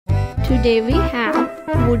Today we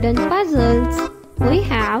have wooden puzzles. We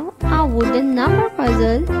have a wooden number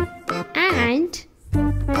puzzle and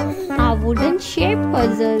a wooden shape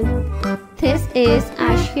puzzle. This is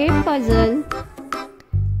a shape puzzle.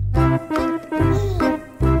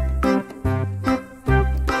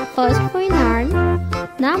 First we learn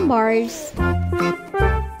numbers.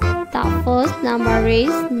 The first number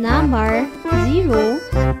is number 0.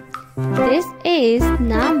 This is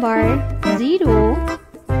number 0.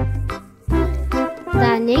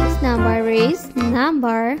 The next number is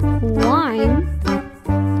number 1.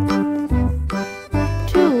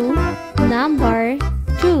 2. Number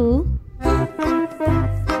 2.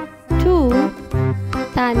 2.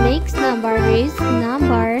 The next number is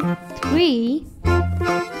number 3.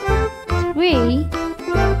 3.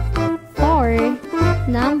 4.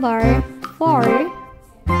 Number 4.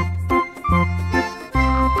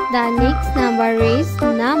 The next number is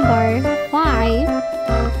number 5.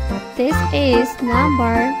 This is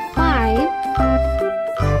number 5.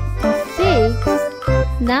 6.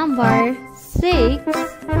 Number 6.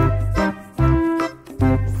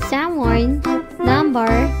 7. Number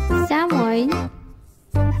 7.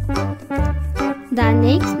 The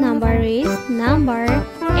next number is number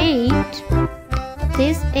 8.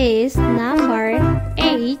 This is number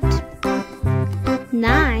 8.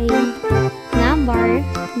 9. Number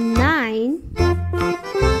 9.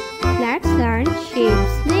 Let's learn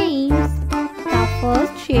shapes names. The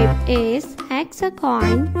first shape is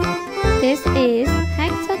hexagon. This is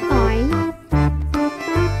hexagon.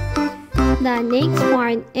 The next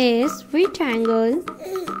one is rectangle.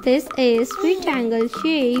 This is rectangle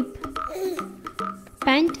shape.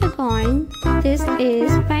 Pentagon. This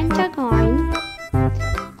is pentagon.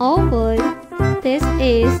 Oval. This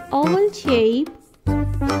is oval shape.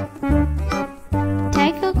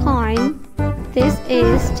 Decagon. This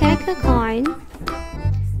is decagon.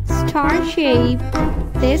 Star shape.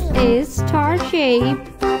 This is star shape.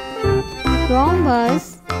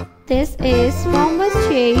 Rhombus. This is rhombus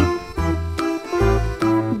shape.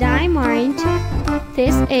 Diamond.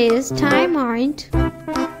 This is diamond.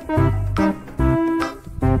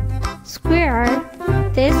 Square.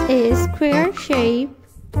 This is square shape.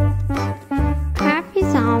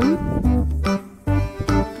 Trapezium.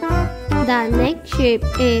 The next shape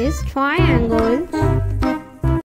is triangle.